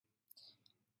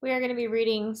We are going to be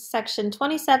reading section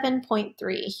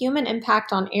 27.3, Human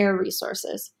Impact on Air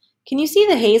Resources. Can you see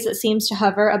the haze that seems to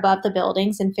hover above the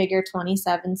buildings in figure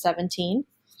 2717?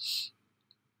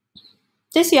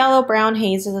 This yellow-brown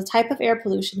haze is a type of air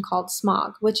pollution called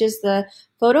smog, which is the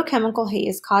photochemical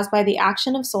haze caused by the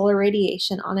action of solar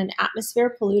radiation on an atmosphere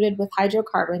polluted with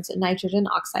hydrocarbons and nitrogen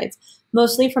oxides,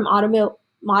 mostly from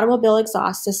automobile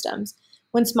exhaust systems.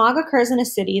 When smog occurs in a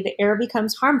city, the air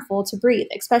becomes harmful to breathe,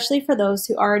 especially for those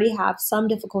who already have some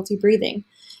difficulty breathing.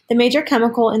 The major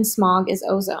chemical in smog is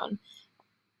ozone,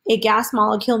 a gas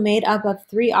molecule made up of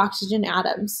 3 oxygen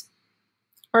atoms.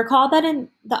 Recall that in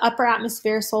the upper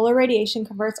atmosphere, solar radiation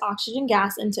converts oxygen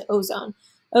gas into ozone.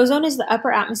 Ozone in the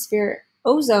upper atmosphere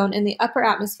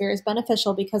is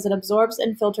beneficial because it absorbs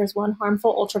and filters one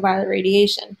harmful ultraviolet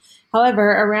radiation.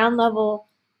 However, ground level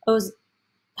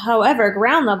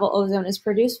ozone is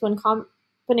produced when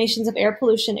combinations of air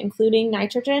pollution, including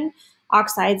nitrogen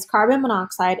oxides, carbon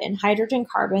monoxide, and hydrogen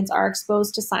carbons, are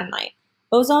exposed to sunlight.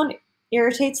 Ozone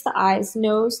irritates the eyes,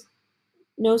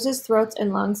 noses, throats,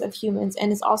 and lungs of humans,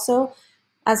 and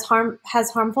has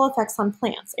harmful effects on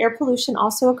plants. Air pollution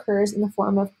also occurs in the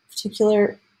form of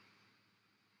particulate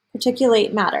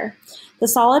matter. The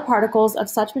solid particles of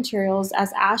such materials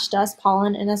as ash, dust,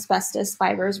 pollen, and asbestos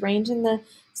fibers range in the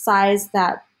size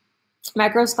that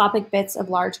microscopic bits of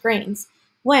large grains.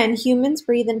 When humans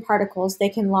breathe in particles, they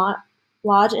can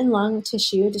lodge in lung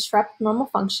tissue, disrupt normal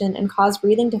function, and cause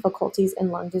breathing difficulties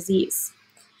and lung disease.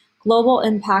 Global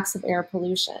impacts of air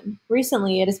pollution.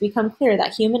 Recently, it has become clear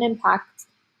that human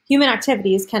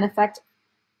activities can affect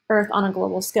Earth on a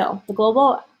global scale. The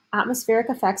global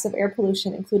atmospheric effects of air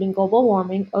pollution, including global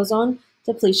warming, ozone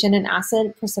depletion, and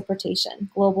acid precipitation.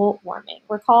 Global warming.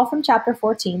 Recall from Chapter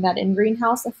 14 that in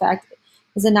greenhouse effect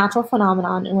is a natural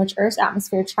phenomenon in which Earth's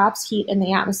atmosphere traps heat in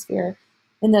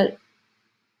the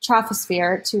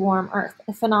troposphere to warm Earth.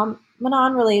 A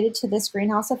phenomenon related to this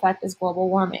greenhouse effect is global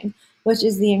warming, which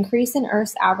is the increase in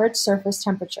Earth's average surface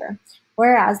temperature.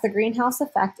 Whereas the greenhouse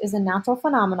effect is a natural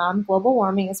phenomenon, global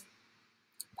warming is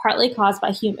partly caused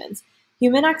by humans.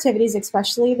 Human activities,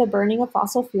 especially the burning of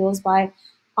fossil fuels by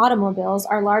automobiles,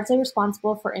 are largely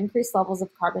responsible for increased levels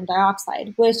of carbon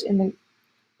dioxide, which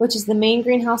is the main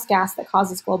greenhouse gas that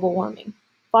causes global warming.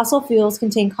 Fossil fuels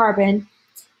contain carbon,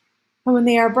 and when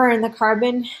they are burned, the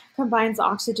carbon combines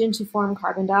oxygen to form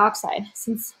carbon dioxide.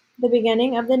 Since the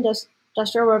beginning of the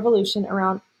Industrial Revolution,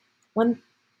 around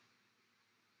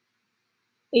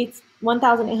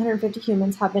 1,850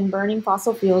 humans have been burning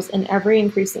fossil fuels at an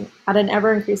ever-increasing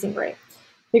rate.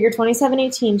 Figure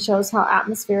 2718 shows how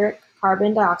atmospheric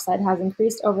carbon dioxide has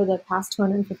increased over the past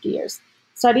 250 years.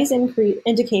 Studies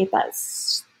indicate that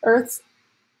Earth's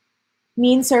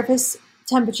mean surface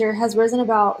temperature has risen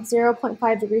about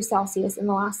 0.5 degrees Celsius in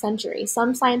the last century.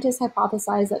 Some scientists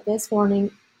hypothesize that this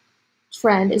warming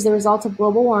trend is the result of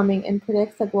global warming and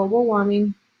predict that global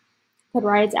warming could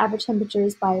rise average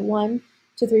temperatures by 1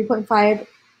 to 3.5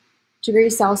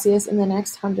 degrees Celsius in the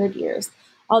next 100 years.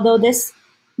 Although this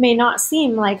may not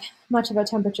seem like much of a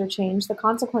temperature change, the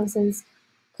consequences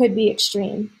could be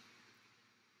extreme.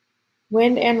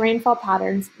 Wind and rainfall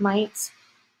patterns might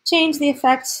change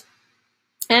affect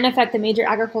the major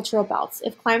agricultural belts.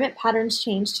 If climate patterns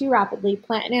change too rapidly,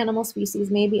 plant and animal species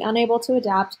may be unable to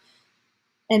adapt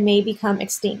and may become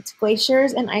extinct.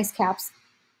 Glaciers and ice caps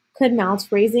could melt,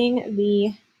 raising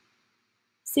the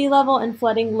sea level and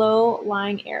flooding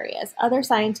low-lying areas. Other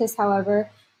scientists, however,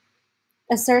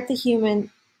 assert that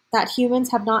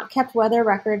humans have not kept weather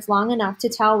records long enough to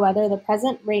tell whether the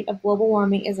present rate of global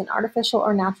warming is an artificial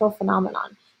or natural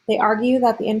phenomenon. They argue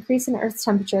that the increase in Earth's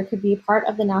temperature could be part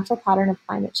of the natural pattern of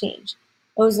climate change.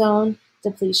 Ozone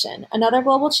depletion. Another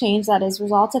global change that is a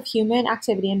result of human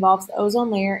activity involves the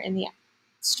ozone layer in the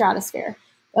stratosphere.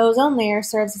 The ozone layer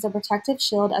serves as a protective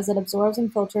shield as it absorbs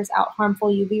and filters out harmful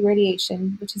UV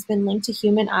radiation, which has been linked to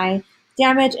human eye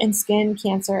damage and skin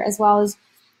cancer, as well as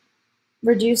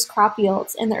reduced crop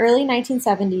yields. In the early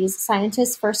 1970s,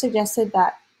 scientists first suggested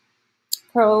that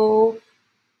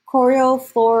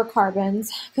chlorofluorocarbons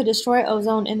could destroy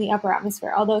ozone in the upper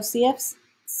atmosphere. Although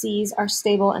CFCs are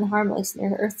stable and harmless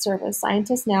near Earth's surface,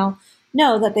 scientists now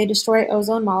know that they destroy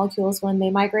ozone molecules when they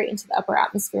migrate into the upper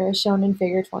atmosphere, as shown in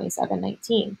figure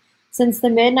 2719. Since the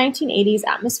mid-1980s,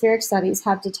 atmospheric studies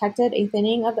have detected a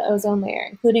thinning of the ozone layer,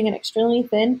 including an extremely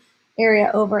thin area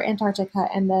over Antarctica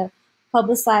and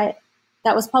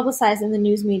that was publicized in the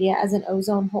news media as an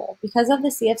ozone hole. Because of the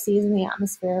CFCs in the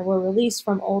atmosphere were released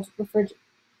from old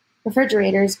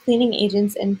refrigerators, cleaning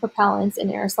agents, and propellants in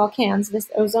aerosol cans, this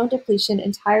ozone depletion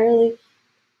is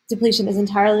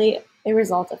entirely a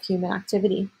result of human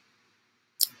activity.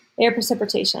 Air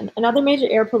precipitation. Another major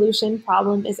air pollution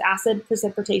problem is acid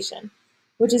precipitation,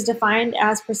 which is defined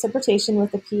as precipitation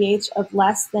with a pH of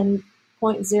less than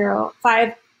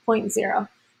 5.0.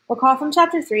 Recall from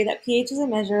Chapter 3 that pH is a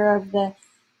measure of the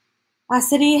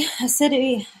acidity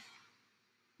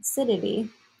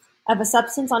of a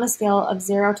substance on a scale of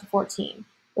 0 to 14,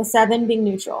 with 7 being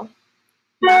neutral.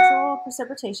 Natural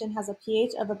precipitation has a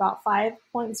pH of about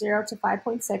 5.0 to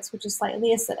 5.6, which is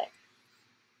slightly acidic.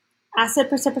 Acid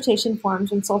precipitation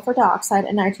forms when sulfur dioxide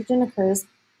and nitrogen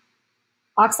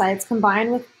oxides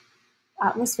combine with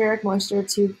atmospheric moisture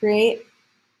to create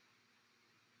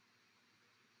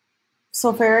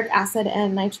sulfuric acid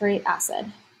and nitric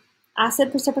acid.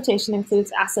 Acid precipitation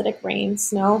includes acidic rain,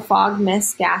 snow, fog,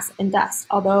 mist, gas, and dust,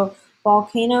 although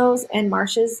volcanoes and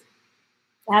marshes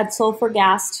add sulfur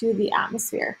gas to the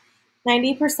atmosphere.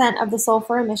 90% of the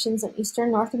sulfur emissions in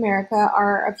eastern North America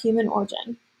are of human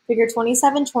origin. Figure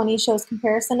 2720 shows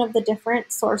comparison of the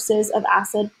different sources of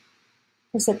acid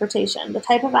precipitation. The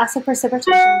type of acid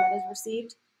precipitation that is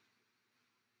received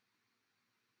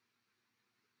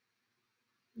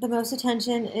the most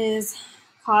attention is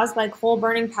caused by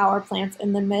coal-burning power plants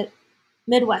in the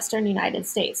Midwestern United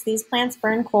States. These plants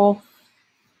burn coal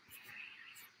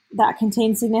that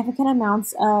contains significant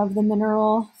amounts of the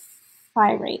mineral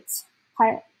pyrites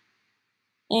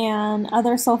and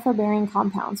other sulfur-bearing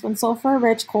compounds. When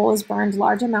sulfur-rich coal is burned,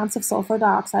 large amounts of sulfur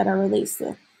dioxide are released.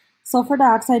 The sulfur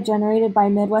dioxide generated by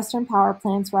Midwestern power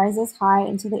plants rises high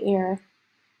into the air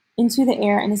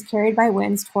and is carried by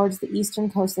winds towards the eastern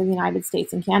coast of the United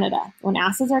States and Canada. When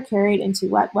acids are carried into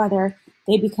wet weather,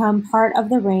 they become part of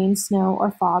the rain, snow, or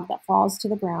fog that falls to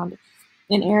the ground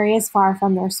in areas far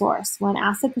from their source. When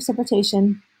acid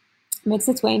precipitation makes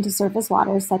its way into surface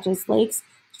waters such as lakes,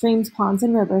 streams, ponds,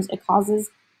 and rivers, it causes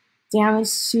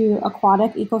damage to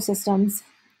aquatic ecosystems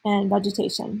and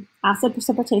vegetation. Acid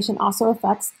precipitation also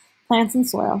affects plants and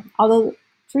soil. Although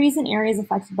trees in areas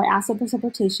affected by acid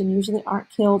precipitation usually aren't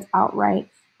killed outright,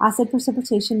 acid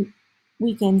precipitation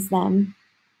weakens them,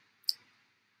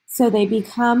 so they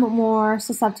become more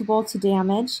susceptible to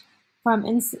damage from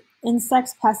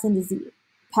insects,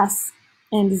 pests,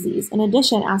 and disease. In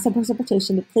addition, acid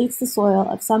precipitation depletes the soil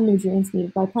of some nutrients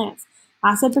needed by plants.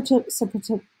 Acid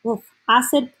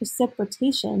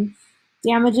precipitation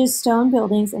damages stone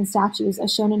buildings and statues,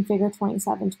 as shown in Figure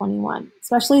 2721,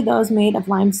 especially those made of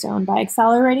limestone. By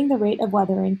accelerating the rate of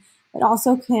weathering, it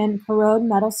also can corrode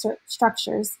metal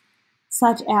structures,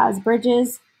 such as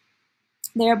bridges,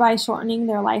 thereby shortening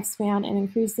their lifespan and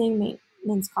increasing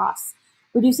maintenance costs.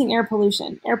 Reducing air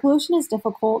pollution. Air pollution is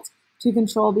difficult to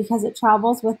control because it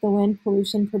travels with the wind.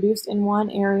 Pollution produced in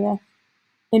one area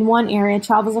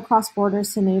travels across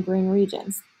borders to neighboring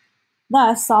regions.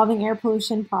 Thus, solving air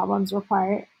pollution problems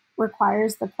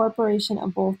requires the cooperation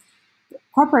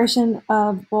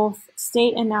of both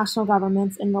state and national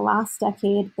governments. In the last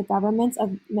decade, the governments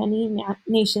of many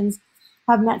nations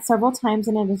have met several times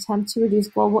in an attempt to reduce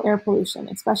global air pollution,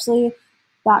 especially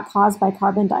that caused by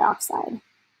carbon dioxide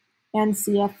and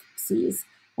CFCs.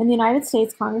 In the United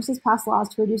States, Congress has passed laws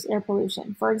to reduce air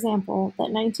pollution. For example, the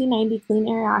 1990 Clean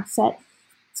Air Act set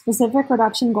specific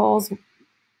reduction goals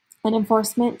and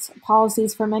enforcement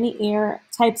policies for many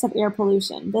types of air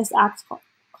pollution. This act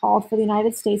called for the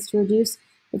United States to reduce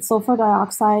its sulfur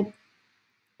dioxide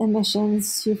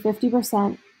emissions to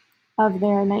 50% of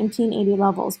their 1980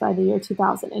 levels by the year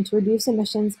 2000, and to reduce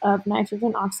emissions of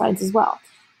nitrogen oxides as well.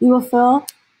 You will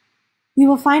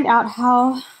find out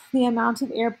how the amount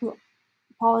of air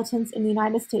pollutants in the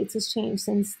United States has changed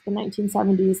since the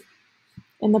 1970s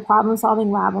in the problem-solving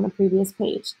lab on the previous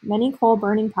page. Many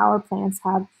coal-burning power plants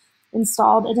have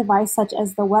installed a device such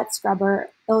as the wet scrubber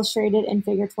illustrated in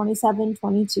Figure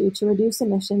 2722 to reduce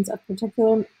emissions of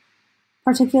particulate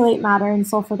matter and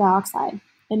sulfur dioxide.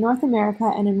 In North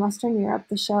America and in Western Europe,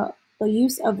 the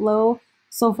use of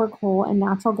low-sulfur coal and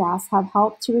natural gas have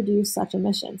helped to reduce such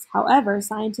emissions. However,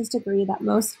 scientists agree that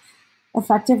most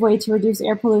effective way to reduce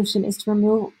air pollution is to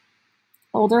remove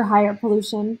older, higher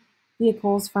pollution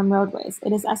vehicles from roadways.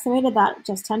 It is estimated that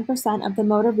just 10% of the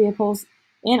motor vehicles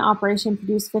in operation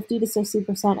produce 50 to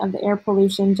 60% of the air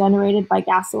pollution generated by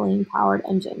gasoline-powered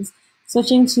engines.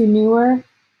 Switching to newer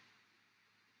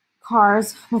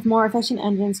cars with more efficient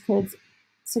engines could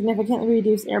significantly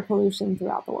reduce air pollution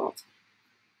throughout the world.